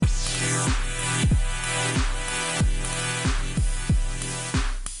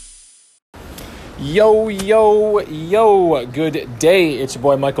Yo, good day. It's your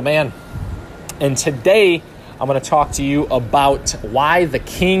boy, Michael Mann. And today, I'm going to talk to you about why the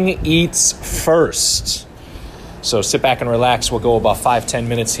king eats first. So sit back and relax. We'll go about 5-10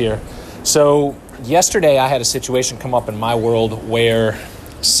 minutes here. So yesterday, I had a situation come up in my world where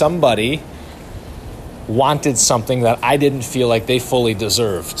somebody wanted something that I didn't feel like they fully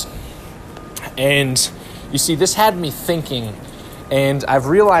deserved. And you see, this had me thinking, and I've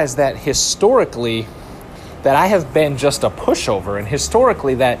realized that historically that I have been just a pushover, and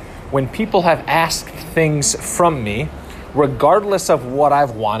historically that when people have asked things from me, regardless of what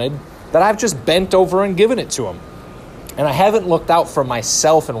I've wanted, that I've just bent over and given it to them. And I haven't looked out for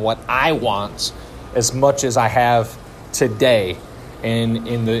myself and what I want as much as I have today and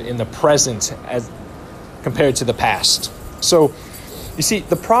in the present as compared to the past. So you see,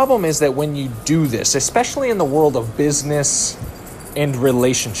 the problem is that when you do this, especially in the world of business and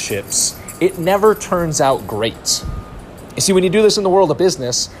relationships, it never turns out great. You see, when you do this in the world of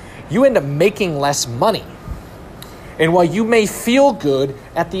business, you end up making less money. And while you may feel good,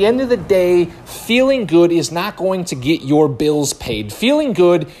 at the end of the day, feeling good is not going to get your bills paid. Feeling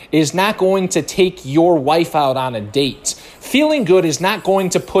good is not going to take your wife out on a date. Feeling good is not going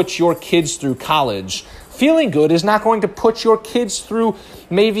to put your kids through college. Feeling good is not going to put your kids through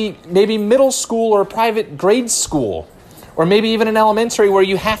maybe middle school or private grade school, or maybe even an elementary where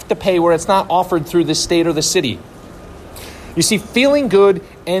you have to pay, where it's not offered through the state or the city. You see, feeling good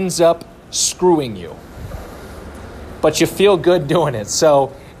ends up screwing you, but you feel good doing it.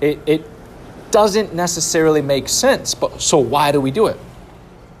 So it doesn't necessarily make sense. But so why do we do it?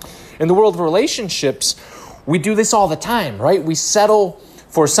 In the world of relationships, we do this all the time, right? We settle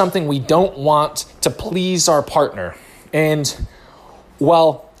for something we don't want to please our partner. And,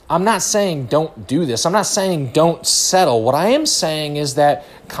 well, I'm not saying don't do this. I'm not saying don't settle. What I am saying is that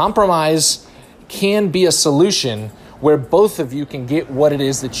compromise can be a solution where both of you can get what it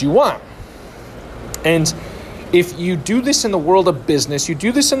is that you want. And if you do this in the world of business, you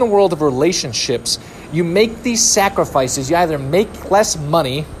do this in the world of relationships, you make these sacrifices. You either make less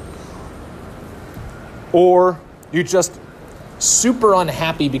money or you just super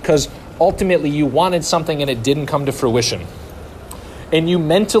unhappy because ultimately you wanted something and it didn't come to fruition. And you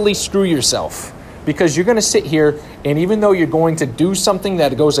mentally screw yourself because you're going to sit here, and even though you're going to do something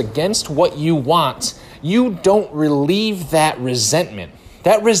that goes against what you want, you don't relieve that resentment.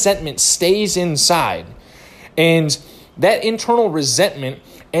 That resentment stays inside. And that internal resentment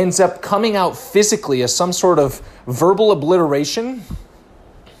ends up coming out physically as some sort of verbal obliteration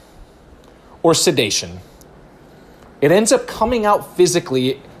or sedation. It ends up coming out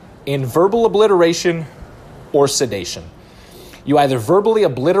physically in verbal obliteration or sedation. You either verbally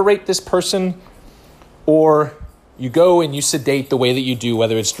obliterate this person or you go and you sedate the way that you do,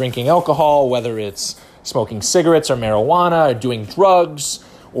 whether it's drinking alcohol, whether it's smoking cigarettes or marijuana, or doing drugs,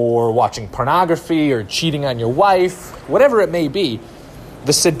 or watching pornography, or cheating on your wife, whatever it may be.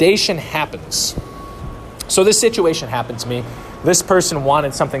 The sedation happens. So this situation happened to me. This person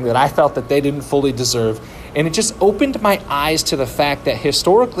wanted something that I felt that they didn't fully deserve. And it just opened my eyes to the fact that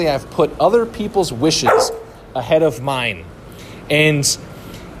historically I've put other people's wishes ahead of mine. And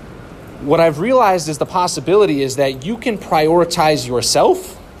what I've realized is the possibility is that you can prioritize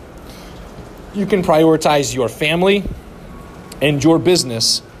yourself, you can prioritize your family and your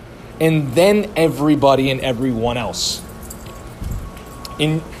business, and then everybody and everyone else.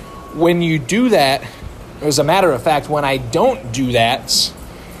 And when you do that, as a matter of fact, when I don't do that,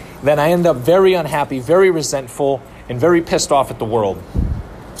 then I end up very unhappy, very resentful, and very pissed off at the world.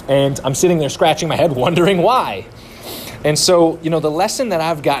 And I'm sitting there scratching my head wondering why. And so, the lesson that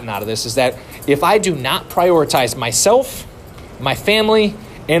I've gotten out of this is that if I do not prioritize myself, my family,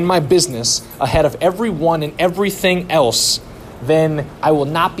 and my business ahead of everyone and everything else, then I will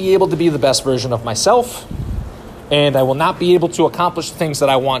not be able to be the best version of myself, and I will not be able to accomplish the things that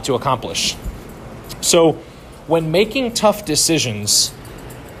I want to accomplish. So when making tough decisions,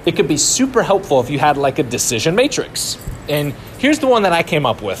 it could be super helpful if you had like a decision matrix. And here's the one that I came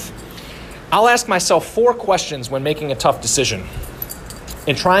up with. I'll ask myself 4 questions when making a tough decision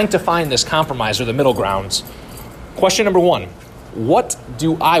and trying to find this compromise or the middle ground. Question number 1, what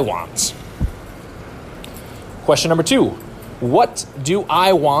do I want? Question number 2, what do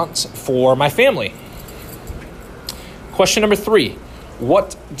I want for my family? Question number 3,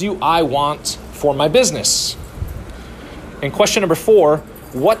 what do I want for my business? And question number 4,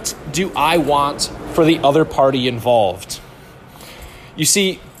 what do I want for the other party involved? You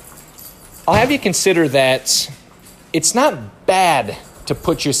see, I'll have you consider that it's not bad to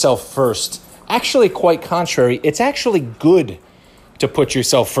put yourself first. Actually, quite contrary, it's actually good to put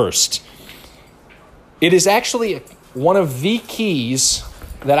yourself first. It is actually one of the keys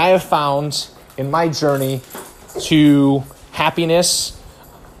that I have found in my journey to happiness,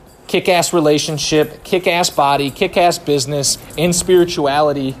 kick-ass relationship, kick-ass body, kick-ass business, and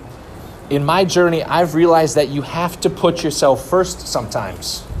spirituality. In my journey, I've realized that you have to put yourself first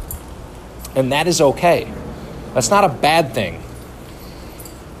sometimes. And that is okay. That's not a bad thing.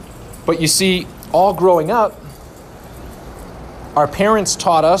 But you see, all growing up, our parents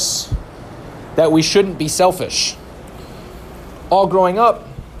taught us that we shouldn't be selfish. All growing up,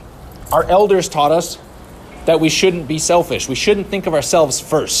 our elders taught us that we shouldn't be selfish. We shouldn't think of ourselves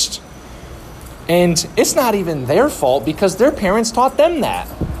first. And it's not even their fault because their parents taught them that.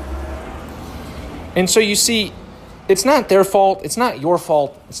 And so you see, it's not their fault, it's not your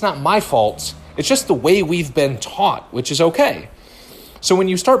fault, it's not my fault. It's just the way we've been taught, which is okay. So when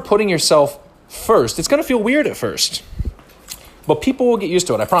you start putting yourself first, it's going to feel weird at first. But people will get used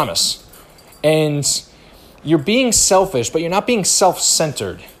to it, I promise. And you're being selfish, but you're not being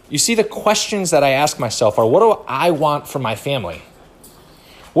self-centered. You see, the questions that I ask myself are, what do I want for my family?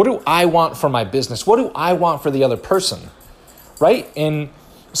 What do I want for my business? What do I want for the other person? Right? And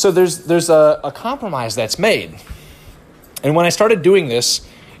so there's a compromise that's made. And when I started doing this,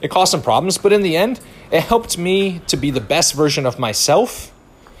 it caused some problems, but in the end, it helped me to be the best version of myself.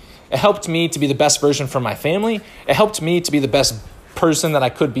 It helped me to be the best version for my family. It helped me to be the best person that I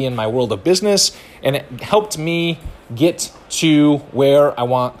could be in my world of business. And it helped me get to where I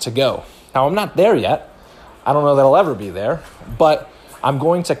want to go. Now, I'm not there yet. I don't know that I'll ever be there, but I'm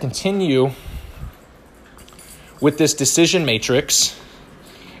going to continue with this decision matrix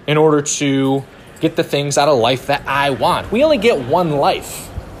in order to get the things out of life that I want. We only get one life.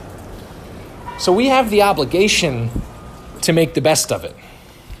 So we have the obligation to make the best of it.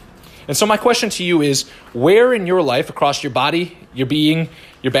 And so my question to you is, where in your life, across your body, your being,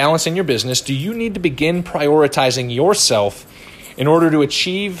 your balance, and your business, do you need to begin prioritizing yourself in order to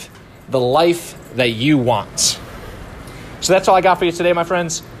achieve the life that you want? So that's all I got for you today, my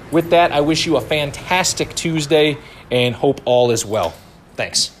friends. With that, I wish you a fantastic Tuesday and hope all is well.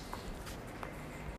 Thanks.